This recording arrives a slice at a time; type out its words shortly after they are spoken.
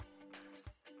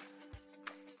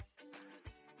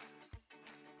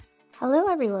Hello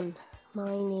everyone, my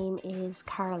name is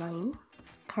Caroline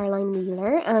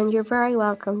Wheeler, and you're very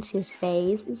welcome to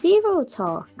today's Zevo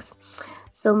Talks.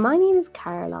 So my name is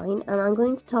Caroline, and I'm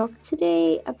going to talk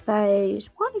today about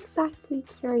what exactly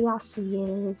curiosity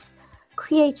is,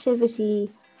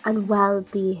 creativity and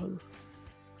well-being.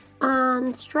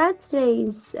 And throughout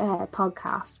today's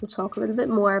podcast, we'll talk a little bit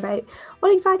more about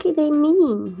what exactly they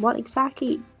mean, what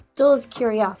exactly does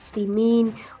curiosity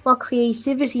mean, what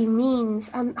creativity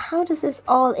means, and how does this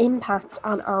all impact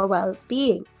on our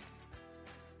well-being.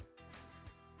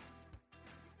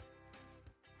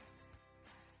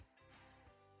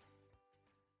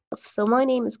 So my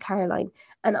name is Caroline,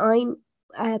 and I'm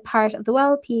part of the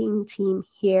well-being team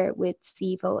here with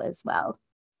Zevo as well.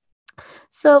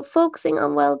 So focusing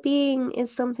on well-being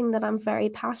is something that I'm very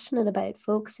passionate about,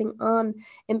 focusing on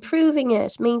improving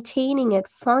it, maintaining it,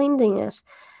 finding it,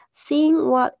 seeing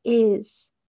what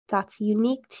is that's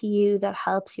unique to you that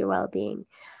helps your well-being.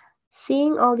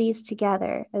 Seeing all these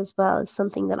together as well is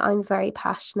something that I'm very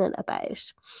passionate about.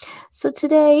 So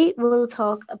today we'll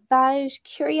talk about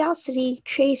curiosity,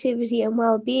 creativity, and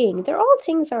well-being. They're all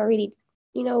things that are really,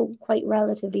 quite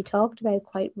relatively talked about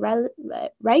quite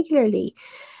regularly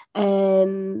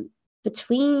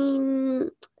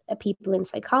between people in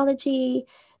psychology,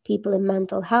 people in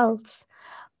mental health.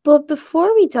 But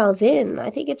before we delve in, I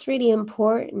think it's really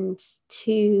important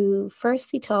to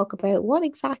firstly talk about what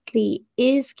exactly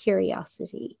is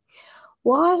curiosity.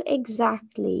 What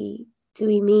exactly do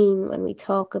we mean when we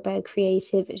talk about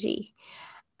creativity?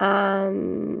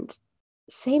 And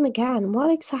same again,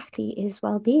 what exactly is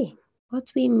well-being? What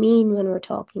do we mean when we're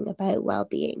talking about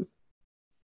well-being?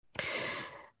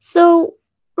 So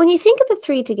when you think of the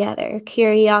three together,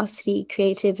 curiosity,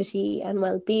 creativity, and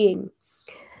well-being,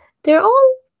 they're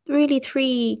all really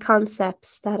three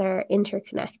concepts that are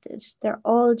interconnected. They're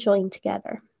all joined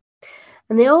together.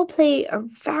 And they all play a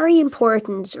very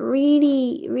important,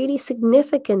 really, really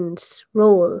significant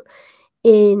role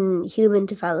in human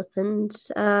development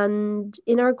and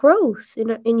in our growth,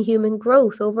 in human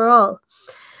growth overall.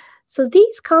 So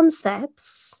these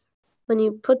concepts, when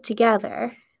you put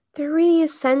together, they're really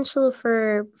essential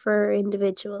for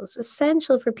individuals,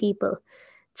 essential for people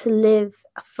to live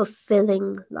a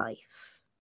fulfilling life.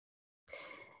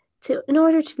 In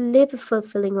order to live a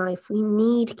fulfilling life, we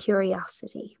need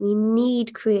curiosity, we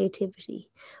need creativity,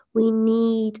 we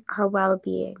need our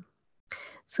well-being.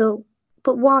 So,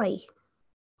 but why?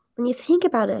 When you think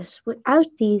about it, without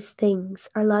these things,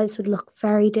 our lives would look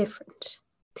very different.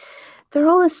 They're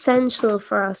all essential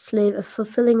for us to live a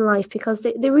fulfilling life because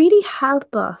they really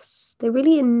help us, they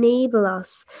really enable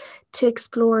us to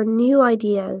explore new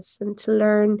ideas and to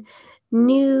learn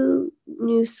new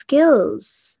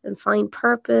skills and find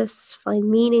purpose, find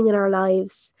meaning in our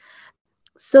lives.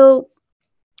 So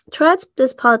throughout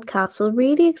this podcast, we'll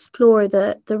really explore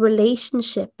the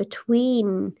relationship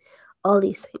between all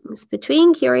these things,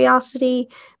 between curiosity,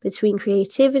 between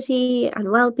creativity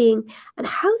and well-being, and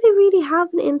how they really have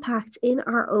an impact in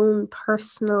our own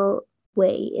personal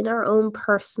way, in our own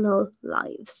personal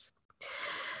lives.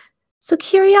 So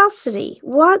curiosity,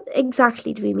 what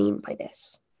exactly do we mean by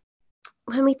this?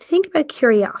 When we think about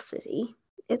curiosity,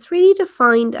 it's really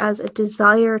defined as a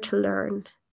desire to learn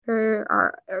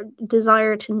or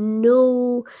desire to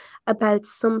know about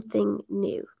something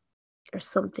new or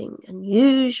something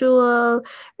unusual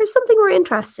or something we're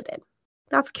interested in.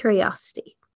 That's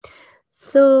curiosity.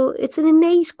 So it's an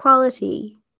innate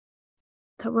quality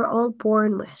that we're all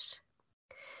born with.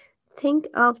 Think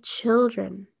of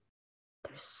children.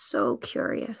 They're so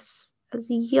curious. As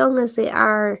young as they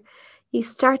are, you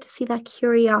start to see that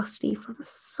curiosity from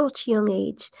such a young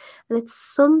age. And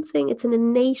it's an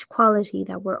innate quality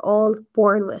that we're all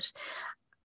born with.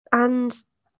 And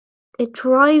it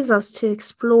drives us to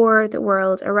explore the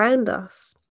world around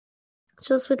us.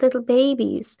 Just with little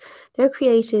babies, their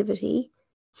creativity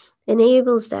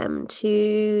enables them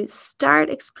to start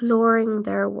exploring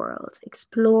their world,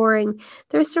 exploring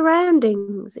their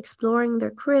surroundings, exploring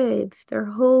their crib, their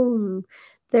home,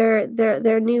 their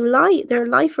new life, their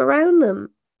life around them.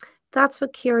 That's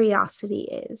what curiosity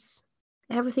is.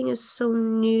 Everything is so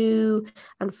new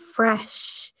and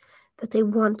fresh that they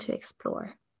want to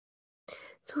explore.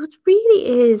 So it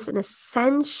really is an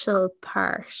essential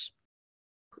part,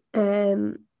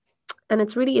 and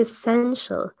it's really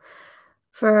essential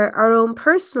for our own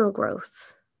personal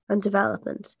growth and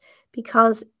development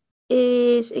because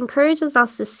it encourages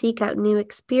us to seek out new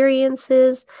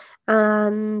experiences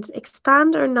and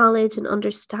expand our knowledge and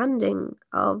understanding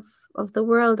of the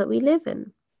world that we live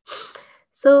in.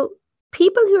 So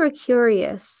people who are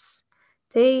curious,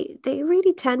 they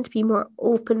really tend to be more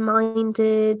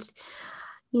open-minded.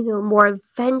 more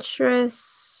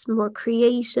adventurous, more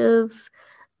creative,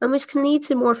 and which can lead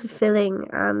to more fulfilling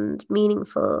and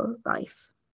meaningful life.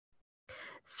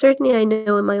 Certainly, I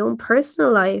know in my own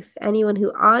personal life, anyone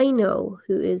who I know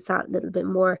who is that little bit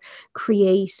more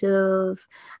creative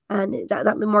and that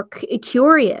bit more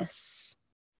curious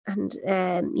and,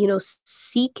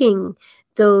 seeking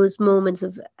those moments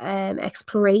of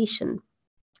exploration,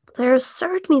 they're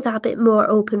certainly that bit more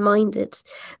open-minded,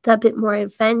 that bit more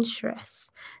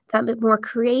adventurous, that bit more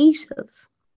creative.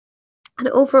 And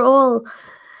overall,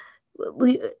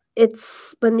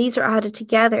 it's when these are added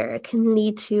together, it can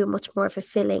lead to a much more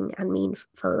fulfilling and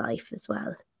meaningful life as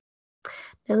well.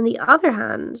 Now, on the other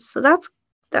hand, so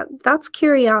that's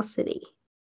curiosity.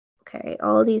 Okay,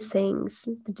 all these things,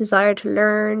 the desire to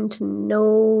learn, to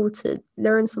know, to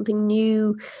learn something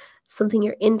new, something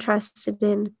you're interested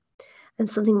in, and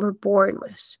something we're born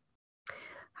with.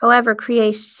 However,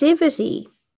 creativity,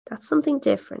 that's something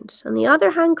different. On the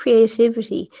other hand,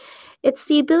 creativity, it's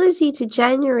the ability to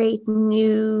generate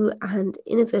new and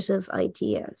innovative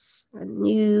ideas and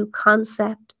new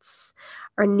concepts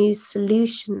or new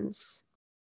solutions.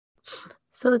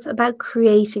 So it's about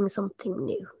creating something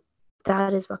new.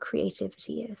 That is what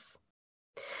creativity is.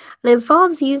 And it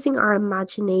involves using our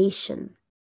imagination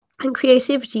and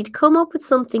creativity to come up with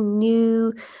something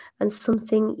new and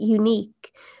something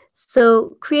unique.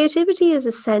 So creativity is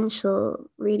essential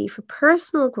really for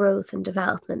personal growth and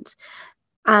development,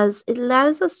 as it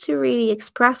allows us to really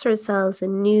express ourselves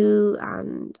in new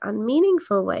and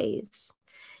meaningful ways.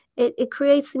 It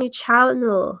creates a new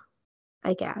channel,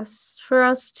 I guess, for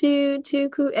us to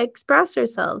express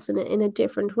ourselves in a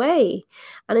different way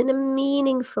and in a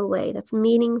meaningful way that's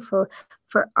meaningful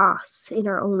for us in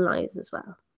our own lives as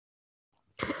well.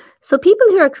 So people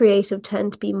who are creative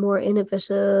tend to be more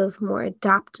innovative, more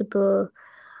adaptable,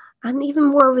 and even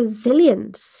more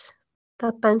resilient.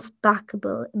 That bounce back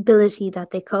ability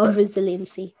that they call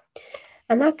resiliency.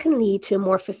 And that can lead to a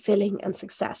more fulfilling and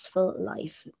successful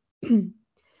life.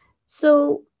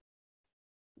 So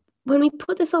when we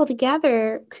put this all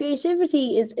together,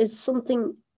 creativity is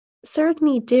something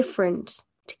certainly different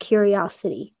to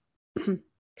curiosity.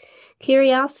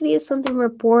 Curiosity is something we're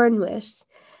born with.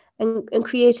 And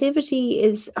creativity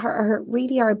is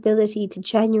really our ability to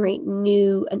generate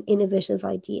new and innovative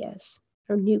ideas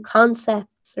or new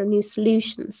concepts or new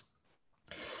solutions.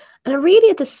 And really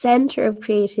at the center of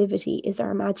creativity is our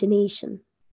imagination.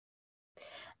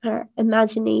 Our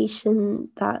imagination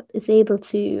that is able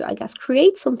to, I guess,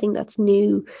 create something that's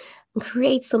new and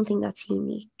create something that's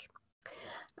unique.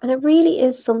 And it really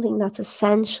is something that's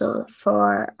essential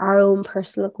for our own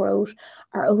personal growth,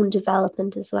 our own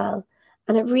development as well.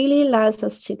 And it really allows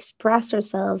us to express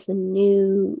ourselves in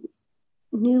new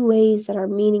ways that are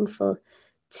meaningful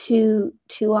to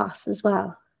us as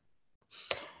well.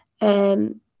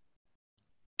 And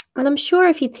I'm sure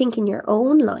if you think in your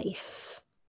own life,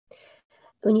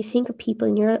 when you think of people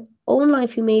in your own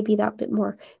life who may be that bit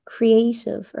more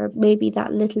creative or maybe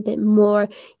that little bit more,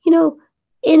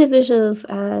 innovative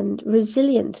and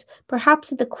resilient,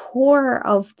 perhaps at the core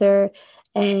of their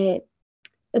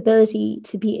ability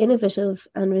to be innovative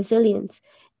and resilient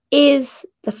is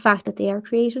the fact that they are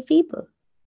creative people.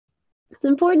 It's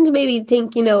important to maybe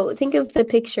think of the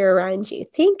picture around you.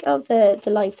 Think of the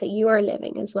life that you are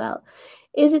living as well.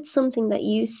 Is it something that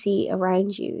you see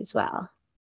around you as well?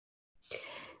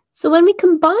 So when we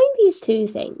combine these two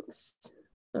things,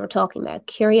 we're talking about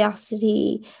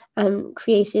curiosity and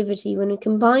creativity, when we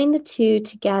combine the two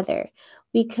together,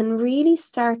 we can really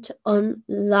start to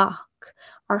unlock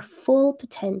our full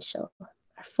potential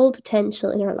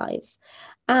in our lives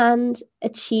and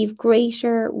achieve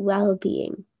greater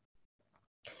well-being.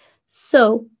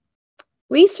 So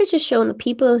research has shown that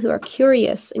people who are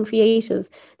curious and creative,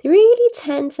 they really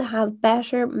tend to have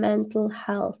better mental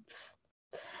health.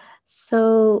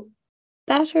 So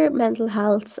better mental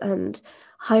health and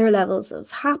higher levels of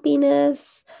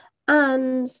happiness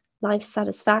and life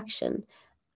satisfaction.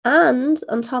 And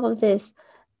on top of this,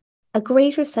 a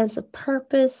greater sense of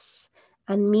purpose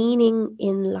and meaning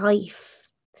in life.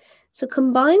 So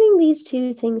combining these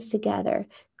two things together,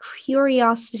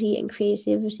 curiosity and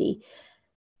creativity,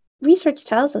 research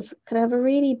tells us can have a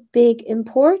really big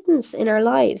importance in our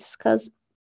lives because,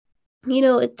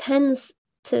 it tends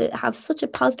to have such a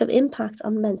positive impact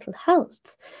on mental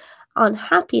health, on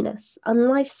happiness, on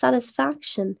life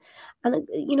satisfaction, and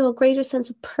a greater sense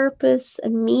of purpose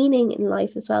and meaning in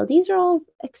life as well. These are all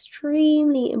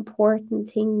extremely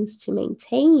important things to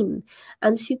maintain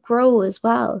and to grow as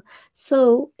well.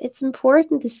 So it's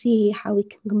important to see how we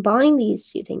can combine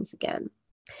these two things again.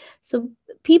 So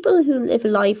people who live a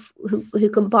life who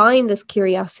combine this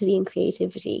curiosity and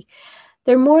creativity,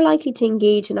 they're more likely to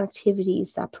engage in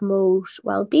activities that promote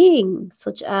well-being,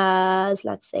 such as,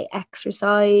 let's say,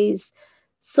 exercise,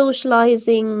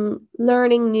 socializing,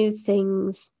 learning new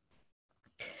things,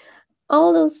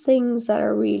 all those things that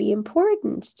are really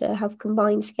important to have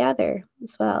combined together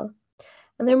as well.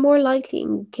 And they're more likely to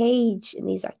engage in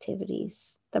these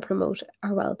activities that promote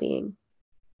our well-being.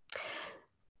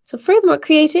 So furthermore,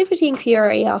 creativity and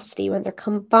curiosity, when they're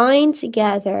combined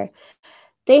together,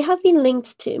 they have been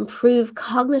linked to improve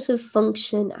cognitive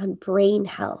function and brain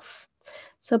health.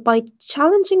 So by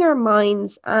challenging our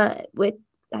minds with,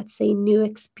 let's say, new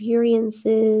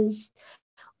experiences,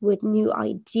 with new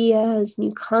ideas,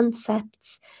 new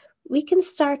concepts, we can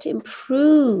start to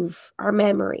improve our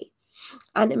memory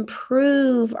and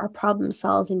improve our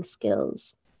problem-solving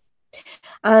skills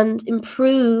and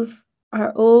improve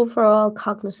our overall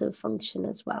cognitive function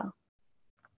as well.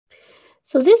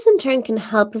 So this in turn can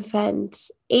help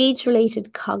prevent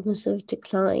age-related cognitive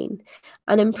decline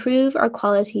and improve our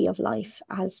quality of life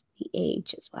as we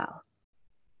age as well.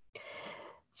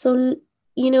 So,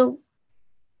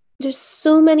 there's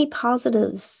so many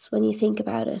positives when you think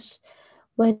about it,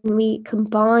 when we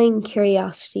combine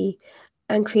curiosity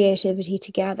and creativity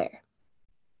together.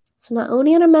 So not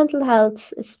only on our mental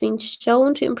health, it's been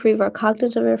shown to improve our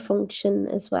cognitive function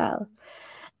as well,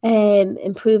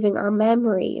 improving our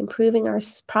memory, improving our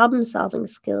problem-solving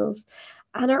skills,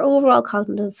 and our overall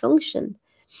cognitive function.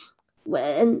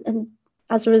 And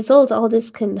as a result, all this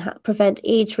can prevent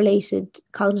age-related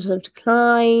cognitive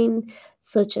decline,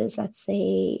 such as, let's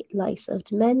say, likes of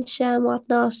dementia and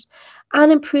whatnot,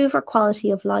 and improve our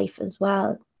quality of life as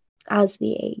well as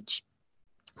we age.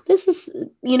 This is,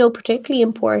 particularly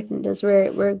important as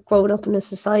we're growing up in a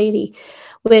society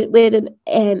with an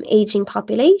aging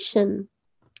population,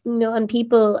 and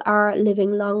people are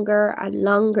living longer and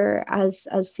longer as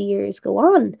the years go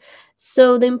on.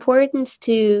 So the importance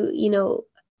to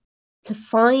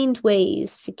find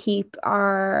ways to keep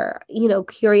our,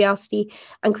 curiosity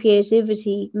and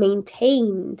creativity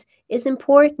maintained is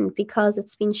important, because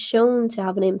it's been shown to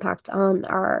have an impact on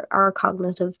our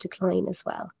cognitive decline as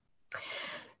well.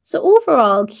 So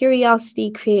overall, curiosity,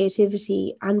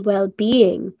 creativity, and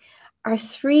well-being are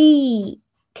three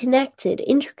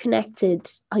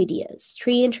interconnected ideas,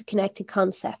 three interconnected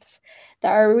concepts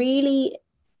that are really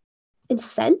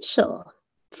essential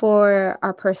for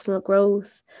our personal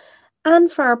growth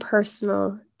and for our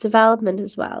personal development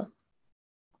as well.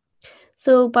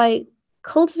 So by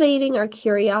cultivating our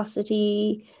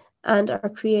curiosity and our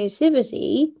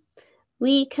creativity,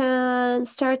 we can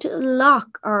start to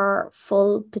unlock our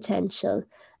full potential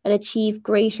and achieve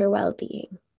greater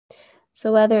well-being.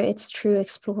 So whether it's through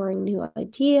exploring new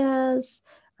ideas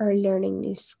or learning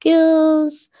new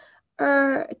skills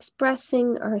or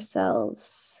expressing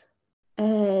ourselves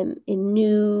in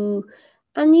new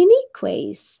and unique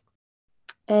ways,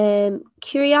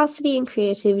 curiosity and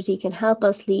creativity can help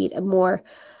us lead a more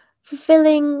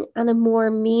fulfilling and a more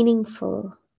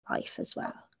meaningful life as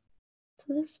well.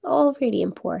 So this is all really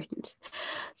important.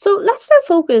 So let's now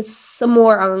focus some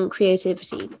more on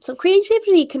creativity. So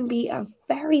creativity can be a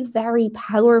very, very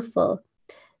powerful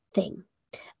thing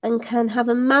and can have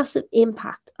a massive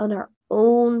impact on our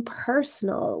own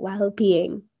personal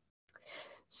well-being.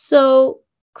 So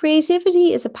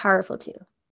creativity is a powerful tool,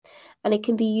 and it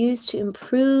can be used to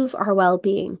improve our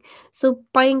well-being. So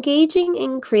by engaging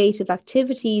in creative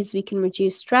activities, we can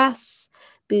reduce stress,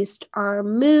 boost our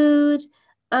mood,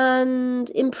 and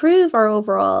improve our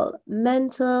overall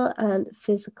mental and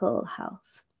physical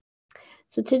health.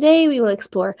 So today we will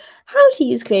explore how to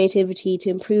use creativity to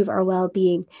improve our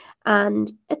well-being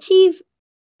and achieve,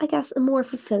 a more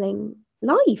fulfilling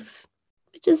life,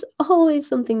 which is always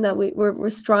something that we're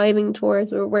striving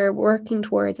towards, we're working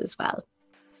towards as well.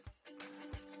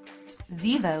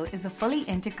 Zevo is a fully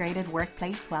integrated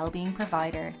workplace wellbeing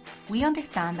provider. We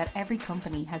understand that every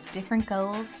company has different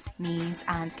goals, needs,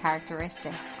 and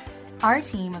characteristics. Our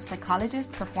team of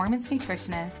psychologists, performance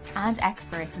nutritionists, and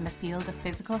experts in the field of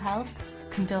physical health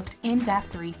conduct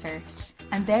in-depth research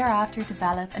and thereafter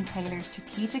develop and tailor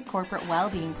strategic corporate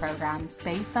wellbeing programs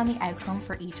based on the outcome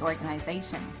for each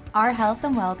organisation. Our health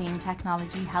and wellbeing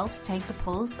technology helps take the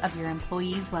pulse of your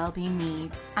employees' wellbeing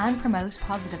needs and promote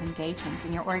positive engagement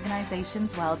in your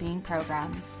organisation's wellbeing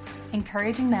programs,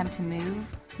 encouraging them to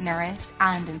move, nourish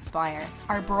and inspire.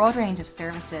 Our broad range of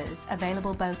services,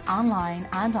 available both online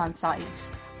and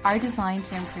on-site, are designed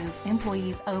to improve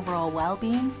employees' overall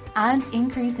well-being and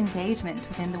increase engagement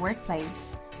within the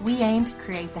workplace. We aim to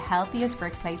create the healthiest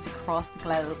workplace across the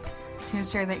globe to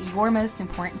ensure that your most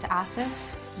important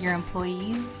asset, your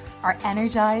employees, are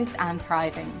energized and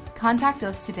thriving. Contact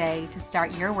us today to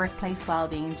start your workplace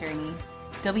wellbeing journey.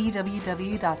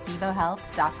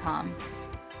 www.zevohealth.com.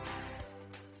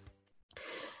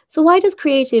 So why does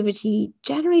creativity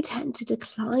generally tend to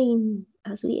decline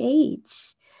as we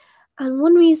age? And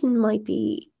one reason might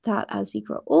be that as we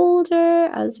grow older,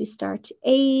 as we start to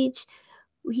age,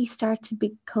 we start to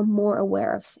become more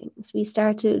aware of things. We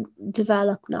start to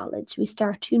develop knowledge. We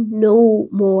start to know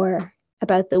more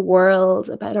about the world,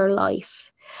 about our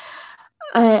life.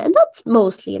 And that's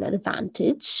mostly an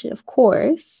advantage, of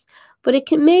course, but it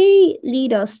may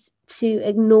lead us to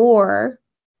ignore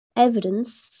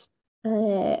evidence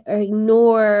or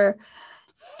ignore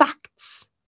facts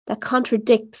that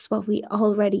contradicts what we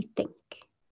already think.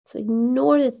 So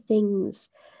ignore the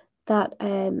things that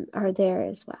are there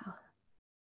as well.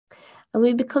 And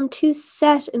we become too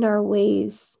set in our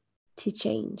ways to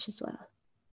change as well.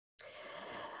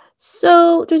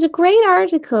 So there's a great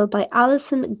article by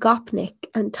Alison Gopnik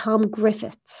and Tom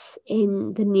Griffiths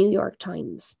in the New York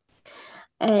Times.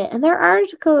 And their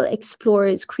article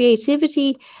explores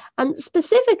creativity, and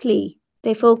specifically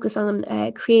they focus on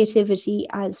creativity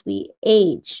as we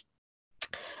age.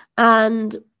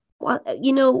 And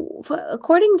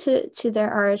according to their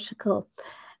article,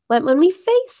 when we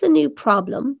face a new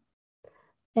problem,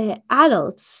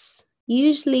 adults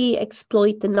usually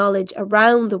exploit the knowledge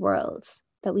around the world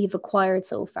that we've acquired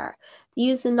so far. They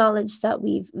use the knowledge that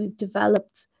we've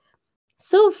developed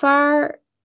so far,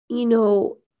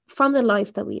 from the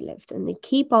life that we lived, and they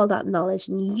keep all that knowledge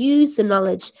and use the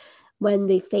knowledge when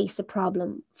they face a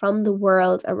problem from the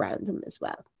world around them as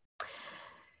well.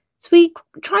 So we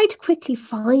try to quickly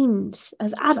find,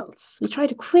 as adults, a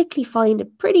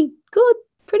pretty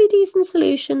decent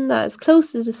solution that's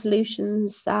close to the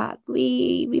solutions that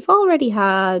we've already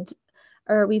had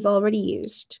or we've already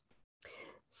used.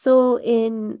 So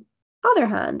in other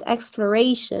hand,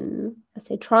 exploration, let's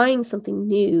say trying something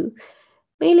new,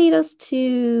 may lead us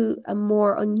to a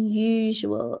more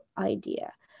unusual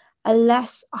idea, a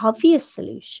less obvious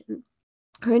solution,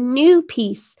 or a new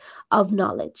piece of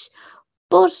knowledge.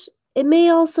 But it may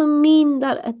also mean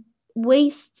that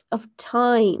we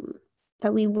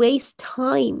waste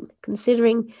time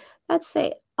considering, let's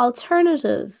say,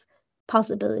 alternative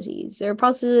possibilities or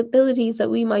possibilities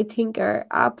that we might think are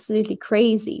absolutely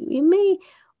crazy. We may,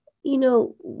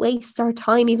 waste our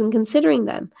time even considering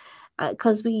them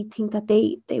because we think that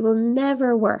they will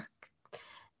never work.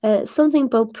 Something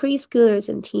both preschoolers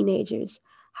and teenagers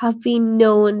have been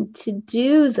known to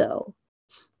do, though.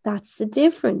 That's the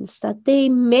difference, that they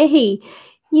may,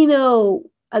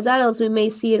 as adults, we may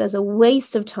see it as a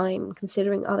waste of time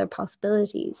considering other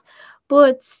possibilities.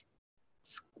 But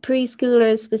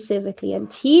preschoolers specifically and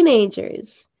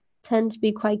teenagers tend to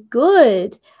be quite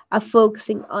good at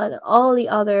focusing on all the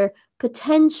other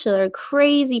potential or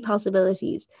crazy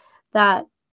possibilities that,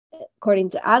 according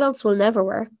to adults, will never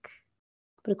work.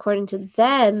 But according to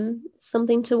them,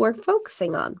 something to worth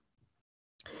focusing on.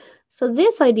 So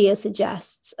this idea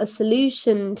suggests a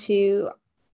solution to,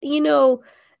 the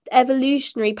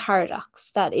evolutionary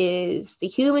paradox that is the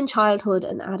human childhood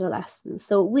and adolescence.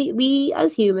 So we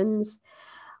as humans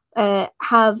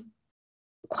have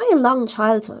quite a long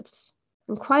childhood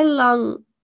and quite a long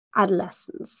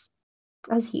adolescence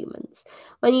as humans.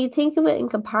 When you think of it in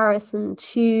comparison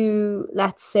to,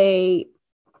 let's say,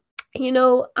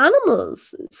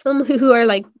 animals, some who are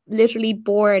like literally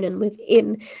born and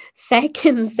within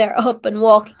seconds they're up and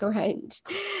walking around.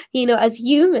 As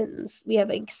humans, we have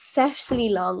exceptionally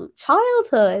long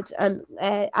childhood and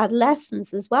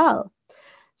adolescence as well.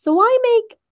 So why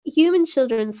make human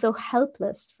children so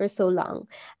helpless for so long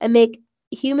and make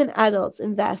human adults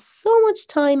invest so much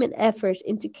time and effort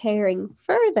into caring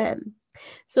for them?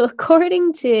 So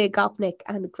according to Gopnik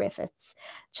and Griffiths,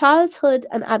 childhood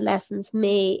and adolescence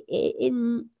may,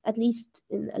 at least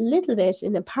in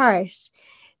a part,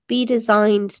 be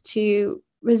designed to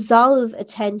resolve a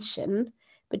tension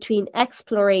between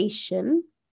exploration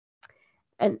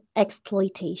and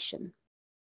exploitation.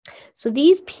 So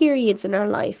these periods in our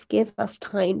life give us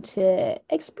time to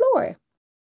explore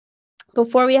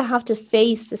before we have to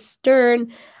face the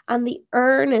stern and the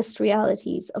earnest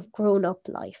realities of grown-up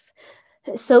life.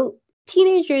 So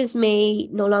teenagers may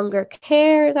no longer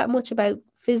care that much about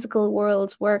physical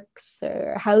world works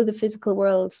or how the physical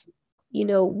world,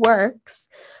 works,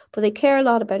 but they care a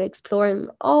lot about exploring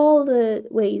all the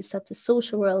ways that the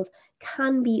social world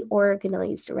can be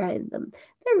organized around them.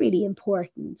 They're really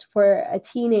important for a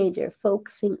teenager,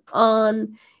 focusing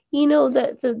on,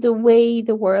 the way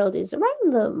the world is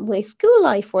around them, way school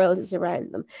life world is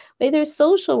around them, way their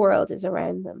social world is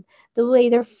around them, the way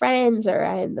their friends are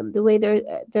around them, the way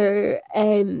their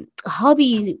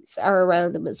hobbies are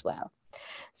around them as well.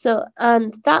 So,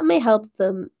 and that may help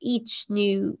them, each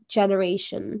new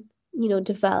generation,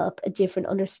 develop a different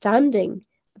understanding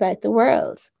about the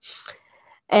world.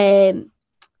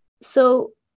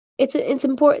 So it's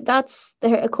important. That's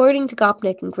according to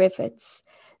Gopnik and Griffiths,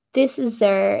 this is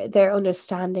their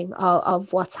understanding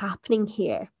of what's happening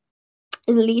here.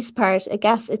 In the least part, I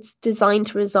guess it's designed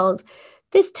to resolve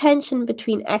this tension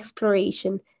between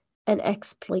exploration and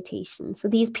exploitation. So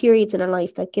these periods in our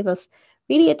life that give us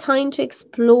really a time to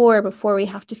explore before we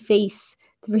have to face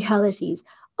the realities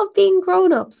of being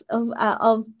grown-ups,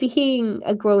 of being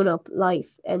a grown-up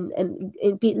life, and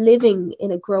living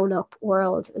in a grown-up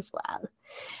world as well.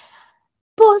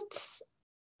 But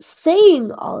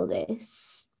saying all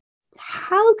this,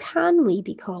 how can we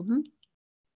become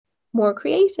more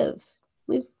creative?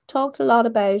 We've talked a lot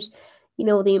about,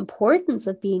 the importance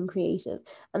of being creative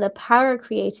and the power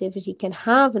creativity can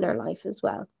have in our life as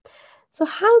well. So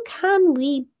how can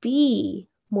we be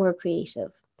more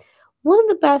creative? One of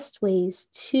the best ways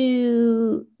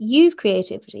to use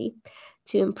creativity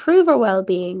to improve our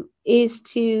well-being is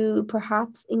to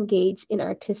perhaps engage in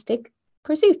artistic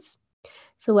pursuits.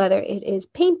 So whether it is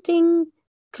painting,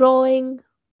 drawing,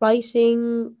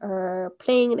 writing, or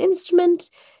playing an instrument,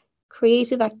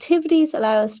 creative activities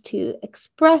allow us to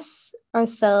express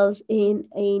ourselves in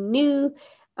a new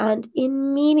and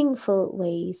in meaningful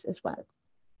ways as well.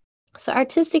 So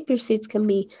artistic pursuits can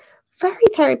be very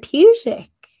therapeutic.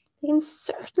 They can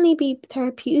certainly be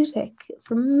therapeutic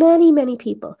for many, many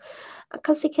people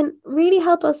because they can really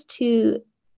help us to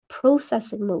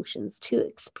process emotions, to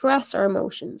express our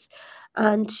emotions,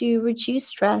 and to reduce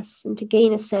stress and to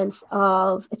gain a sense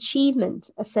of achievement,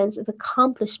 a sense of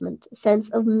accomplishment, a sense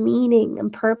of meaning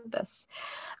and purpose.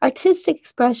 Artistic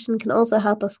expression can also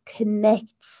help us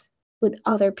connect with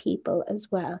other people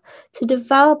as well, to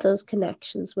develop those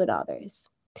connections with others.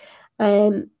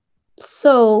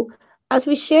 So as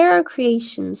we share our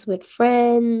creations with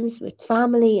friends, with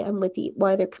family, and with the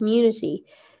wider community,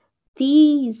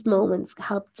 these moments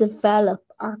help develop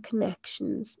our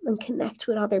connections and connect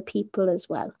with other people as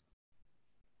well.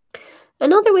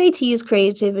 Another way to use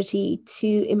creativity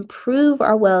to improve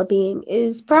our well-being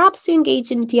is perhaps to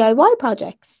engage in DIY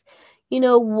projects.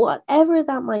 Whatever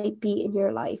that might be in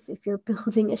your life, if you're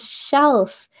building a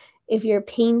shelf, if you're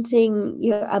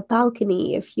painting a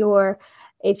balcony, if you're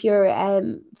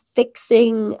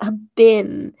fixing a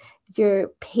bin, if you're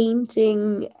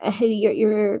painting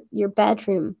your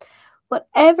bedroom,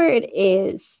 whatever it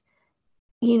is,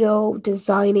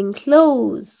 designing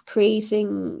clothes,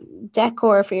 creating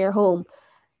decor for your home,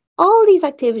 all these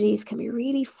activities can be a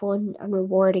really fun and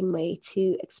rewarding way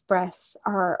to express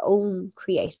our own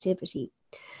creativity.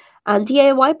 And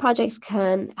DIY projects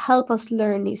can help us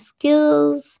learn new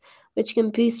skills, which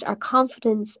can boost our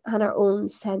confidence and our own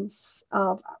sense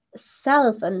of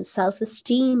self and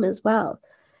self-esteem as well.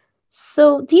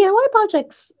 So DIY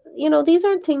projects, these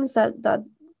aren't things that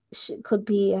could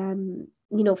be,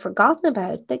 forgotten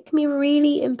about. That can be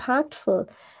really impactful.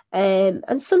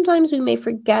 And sometimes we may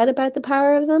forget about the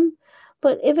power of them.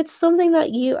 But if it's something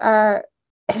that you are,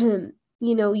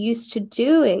 used to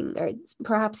doing, or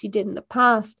perhaps you did in the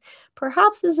past,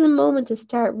 perhaps this is a moment to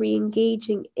start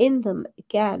re-engaging in them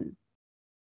again.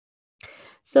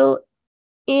 So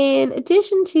in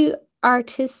addition to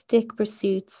artistic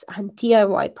pursuits and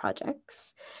DIY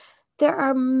projects, there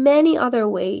are many other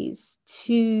ways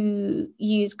to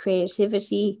use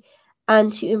creativity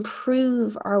and to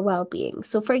improve our well-being.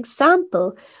 So for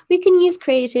example, we can use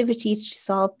creativity to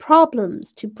solve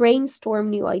problems, to brainstorm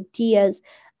new ideas,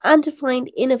 and to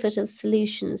find innovative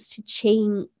solutions to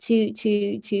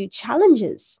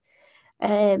challenges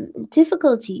and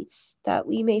difficulties that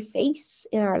we may face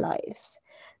in our lives.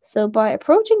 So by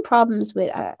approaching problems with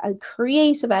a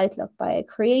creative outlook, by a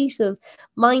creative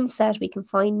mindset, we can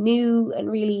find new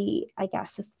and really,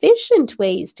 efficient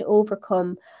ways to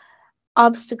overcome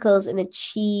obstacles and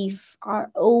achieve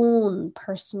our own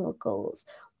personal goals,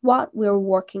 what we're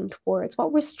working towards,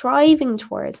 what we're striving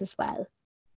towards as well.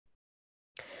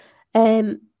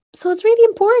 So it's really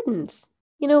important,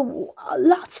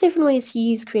 lots of different ways to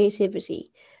use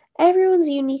creativity. Everyone's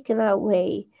unique in that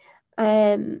way.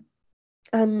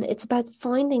 And it's about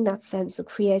finding that sense of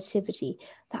creativity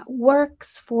that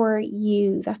works for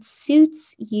you, that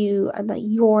suits you, and that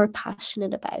you're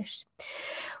passionate about.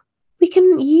 We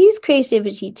can use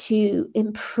creativity to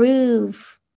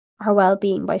improve our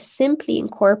well-being by simply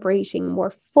incorporating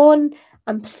more fun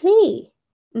and play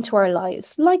into our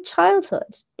lives, like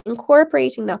childhood,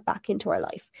 incorporating that back into our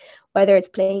life, whether it's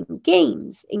playing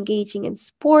games, engaging in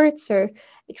sports, or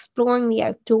exploring the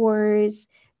outdoors.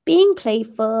 Being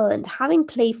playful and having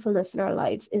playfulness in our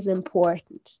lives is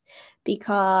important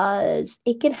because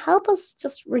it can help us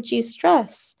just reduce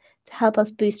stress, to help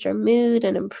us boost our mood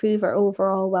and improve our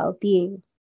overall well-being.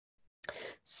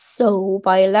 So,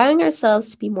 by allowing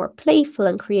ourselves to be more playful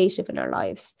and creative in our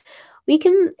lives, we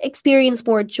can experience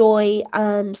more joy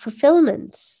and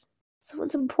fulfillment. So,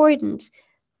 it's important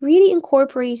really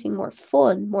incorporating more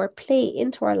fun, more play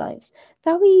into our lives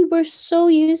that we were so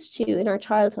used to in our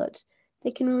childhood.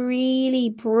 They can really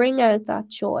bring out that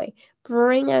joy,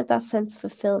 bring out that sense of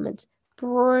fulfillment,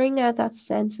 bring out that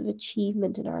sense of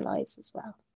achievement in our lives as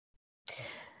well.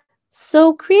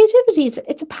 So creativity,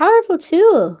 it's a powerful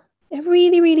tool. It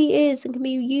really, really is, and can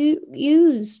be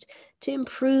used to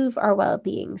improve our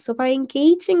well-being. So by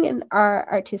engaging in our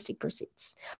artistic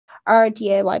pursuits, our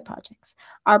DIY projects,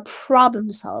 our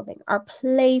problem solving, our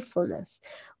playfulness,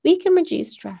 we can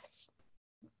reduce stress.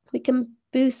 We can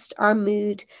boost our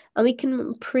mood, and we can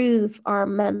improve our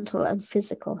mental and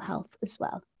physical health as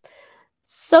well.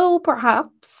 So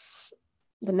perhaps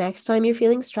the next time you're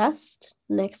feeling stressed,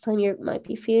 the next time you might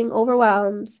be feeling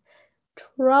overwhelmed,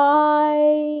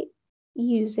 try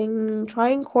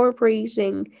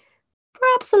incorporating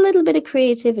perhaps a little bit of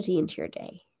creativity into your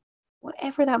day,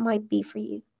 whatever that might be for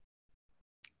you.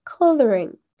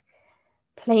 Coloring,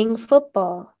 playing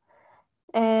football,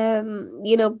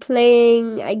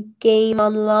 playing a game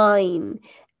online,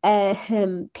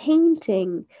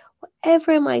 painting,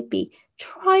 whatever it might be.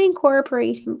 Try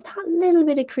incorporating that little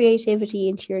bit of creativity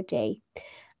into your day.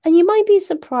 And you might be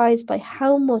surprised by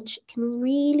how much it can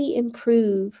really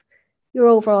improve your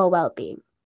overall well-being.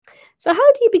 So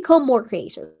how do you become more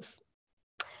creative?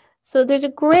 So there's a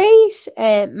great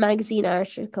magazine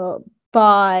article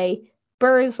by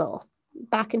Burzell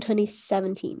back in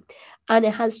 2017, and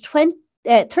it has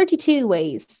 32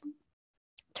 ways,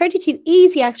 32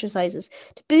 easy exercises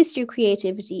to boost your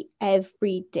creativity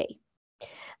every day.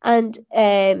 And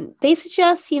they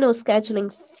suggest,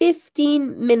 scheduling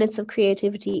 15 minutes of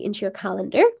creativity into your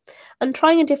calendar and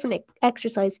trying a different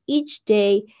exercise each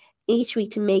day, each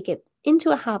week to make it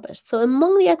into a habit. So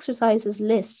among the exercises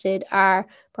listed are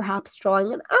perhaps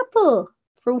drawing an apple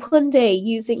for one day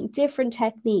using different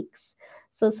techniques.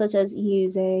 So such as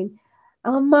using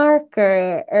a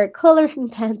marker or coloring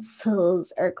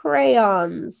pencils or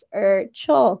crayons or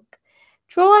chalk.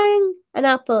 Drawing an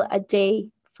apple a day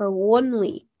for 1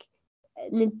 week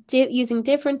using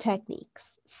different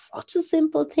techniques. Such a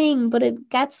simple thing, but it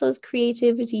gets those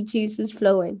creativity juices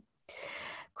flowing.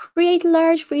 Create a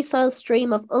large freestyle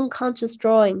stream of unconscious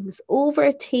drawings over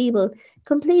a table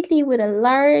completely with a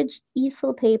large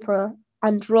easel paper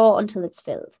and draw until it's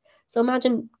filled. So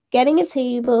imagine getting a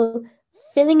table,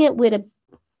 filling it with a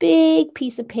big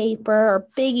piece of paper or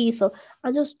big easel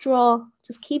and just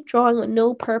keep drawing with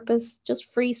no purpose,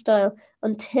 just freestyle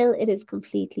until it is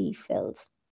completely filled.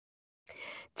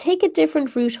 Take a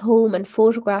different route home and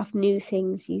photograph new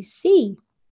things you see.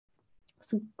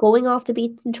 So going off the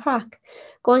beaten track,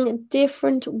 going a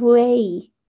different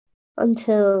way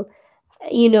until,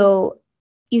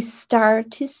 you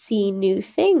start to see new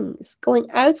things.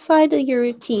 Going outside of your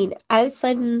routine,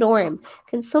 outside the norm,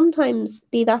 can sometimes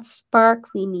be that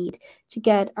spark we need to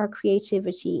get our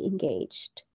creativity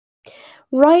engaged.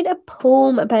 Write a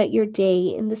poem about your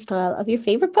day in the style of your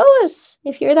favorite poet.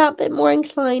 If you're that bit more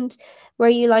inclined, where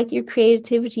you like your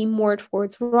creativity more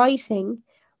towards writing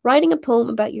a poem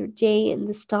about your day in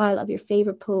the style of your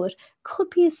favorite poet could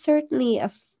be certainly a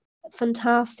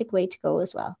fantastic way to go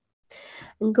as well.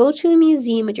 And go to a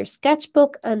museum with your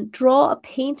sketchbook and draw a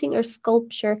painting or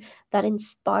sculpture that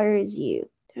inspires you.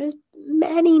 There's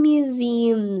many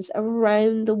museums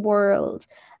around the world,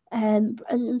 and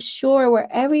I'm sure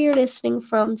wherever you're listening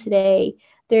from today,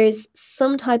 there's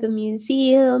some type of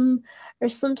museum or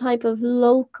some type of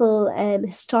local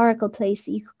historical place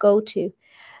that you could go to,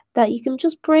 that you can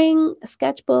just bring a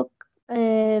sketchbook,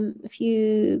 a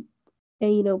few,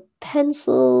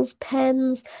 pencils,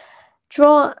 pens,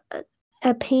 draw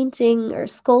a painting or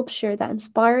sculpture that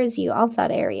inspires you of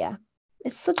that area.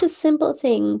 It's such a simple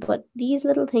thing, but these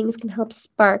little things can help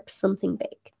spark something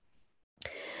big.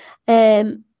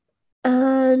 And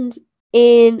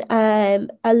in a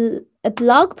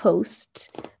blog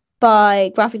post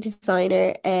by graphic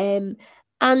designer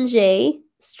Andrzej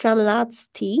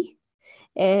Stramlatsky,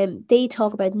 they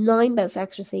talk about 9 best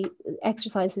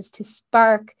exercises to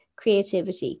spark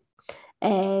creativity.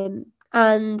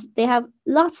 And they have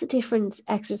lots of different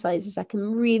exercises that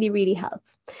can really, really help.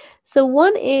 So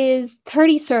one is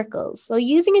 30 circles. So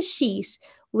using a sheet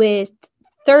with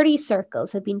 30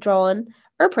 circles have been drawn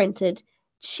or printed.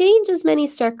 Change as many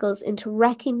circles into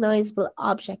recognizable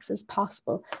objects as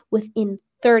possible within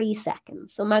 30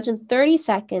 seconds. So imagine 30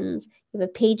 seconds, you have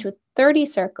a page with 30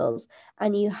 circles,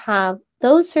 and you have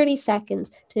those 30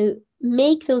 seconds to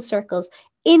make those circles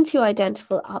into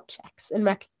identifiable objects and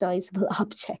recognizable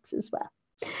objects as well.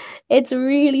 It's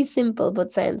really simple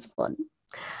but sounds fun.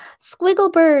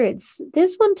 Squiggle birds.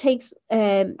 This one takes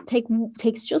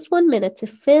just 1 minute to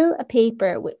fill a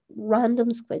paper with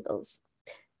random squiggles.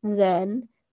 Then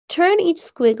turn each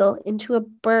squiggle into a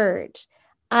bird,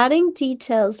 adding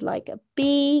details like a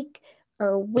beak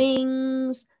or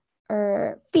wings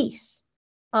or feet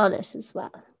on it as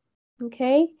well.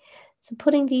 Okay, so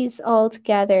putting these all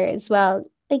together as well,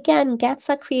 again, gets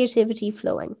that creativity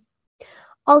flowing.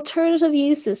 Alternative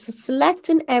uses. So select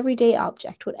an everyday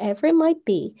object, whatever it might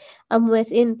be, and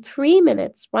within 3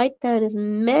 minutes, write down as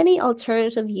many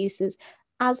alternative uses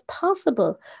as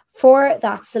possible for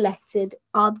that selected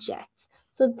object.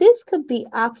 So this could be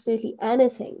absolutely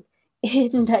anything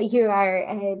that you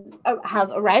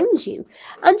have around you,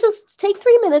 and just take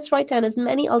 3 minutes, write down as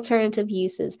many alternative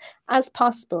uses as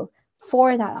possible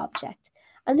for that object.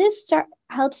 And this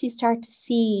helps you start to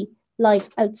see life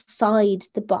outside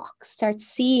the box, start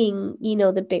seeing,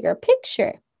 the bigger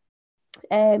picture.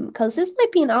 Because this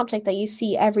might be an object that you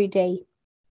see every day,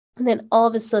 and then all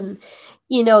of a sudden,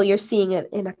 you're seeing it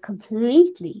in a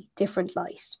completely different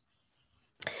light.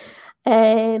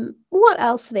 What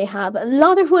else do they have?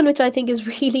 Another one which I think is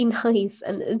really nice,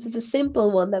 and it's a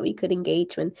simple one that we could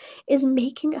engage in, is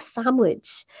making a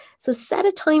sandwich. So set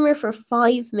a timer for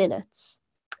 5 minutes,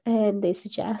 they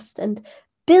suggest, and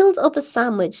build up a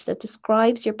sandwich that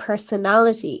describes your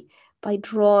personality by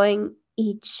drawing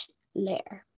each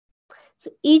layer. So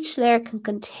each layer can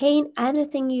contain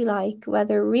anything you like,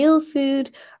 whether real food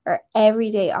or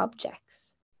everyday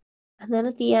objects. And then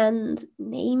at the end,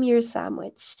 name your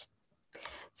sandwich.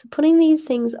 So putting these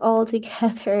things all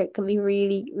together can be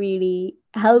really, really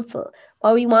helpful.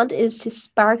 What we want is to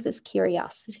spark this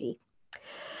curiosity.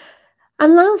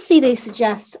 And lastly, they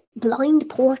suggest blind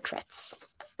portraits.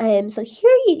 So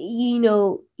here,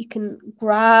 you can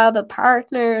grab a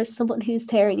partner, someone who's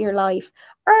there in your life,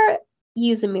 or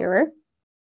use a mirror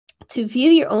to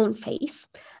view your own face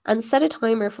and set a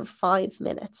timer for 5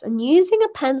 minutes. And using a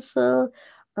pencil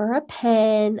or a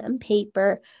pen and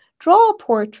paper, draw a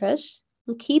portrait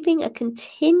and keeping a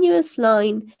continuous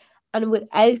line and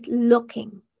without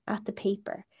looking at the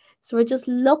paper. So we're just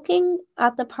looking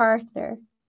at the partner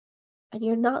and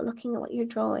you're not looking at what you're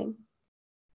drawing.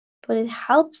 But it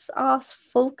helps us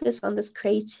focus on this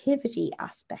creativity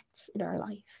aspects in our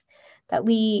life that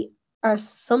we are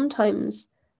sometimes,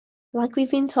 like we've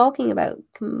been talking about,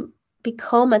 can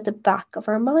become at the back of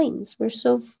our minds. We're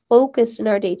so focused in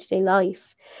our day-to-day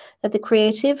life that the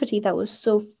creativity that was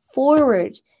so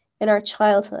forward in our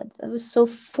childhood, that was so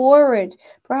forward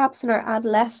perhaps in our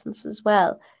adolescence as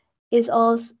well, is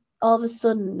all of a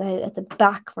sudden now at the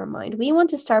back of our mind. We want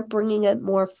to start bringing it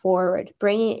more forward,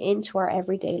 bringing it into our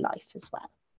everyday life as well.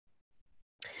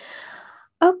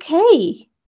 Okay,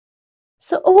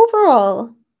 so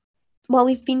overall, what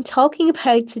we've been talking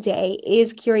about today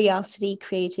is curiosity,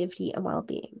 creativity, and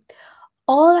well-being.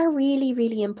 All are really,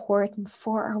 really important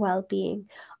for our well-being.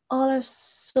 All are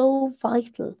so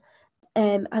vital,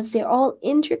 as they're all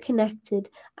interconnected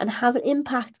and have an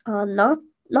impact on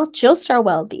not just our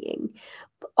well-being,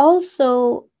 but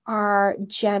also our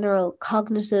general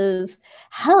cognitive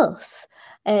health,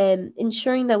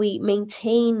 ensuring that we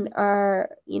maintain our,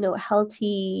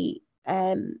 healthy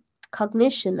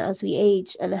cognition as we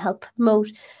age and help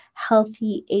promote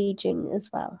healthy aging as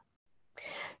well.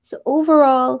 So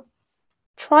overall,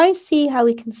 try see how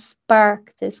we can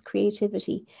spark this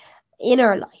creativity in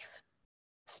our life.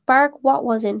 Spark what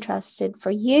was interested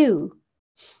for you,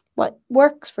 what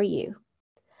works for you.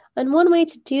 And one way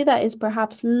to do that is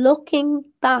perhaps looking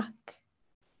back,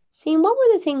 seeing what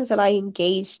were the things that I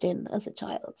engaged in as a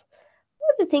child?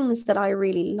 What were the things that I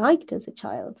really liked as a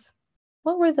child?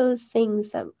 What were those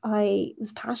things that I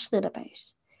was passionate about?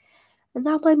 And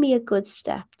that might be a good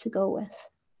step to go with.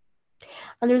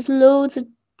 And there's loads of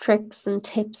tricks and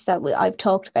tips that I've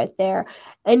talked about there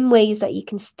in ways that you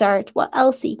can start, what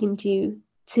else that you can do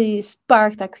to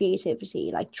spark that creativity,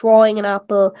 like drawing an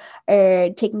apple or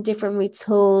taking different routes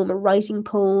home or writing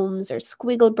poems or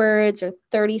squiggle birds or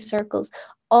 30 circles.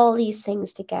 All these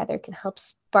things together can help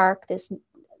spark this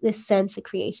sense of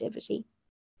creativity.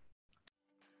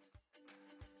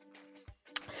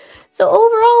 So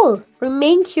overall,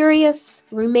 remain curious,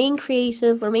 remain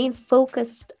creative, remain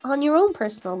focused on your own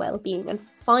personal well-being and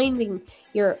finding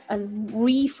and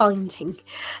refinding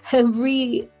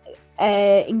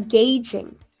and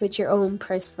engaging with your own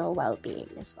personal well-being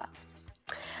as well.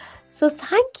 So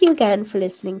thank you again for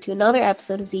listening to another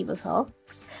episode of Zevo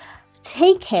Talks.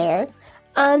 Take care,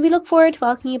 and we look forward to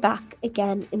welcoming you back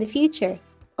again in the future.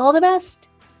 All the best.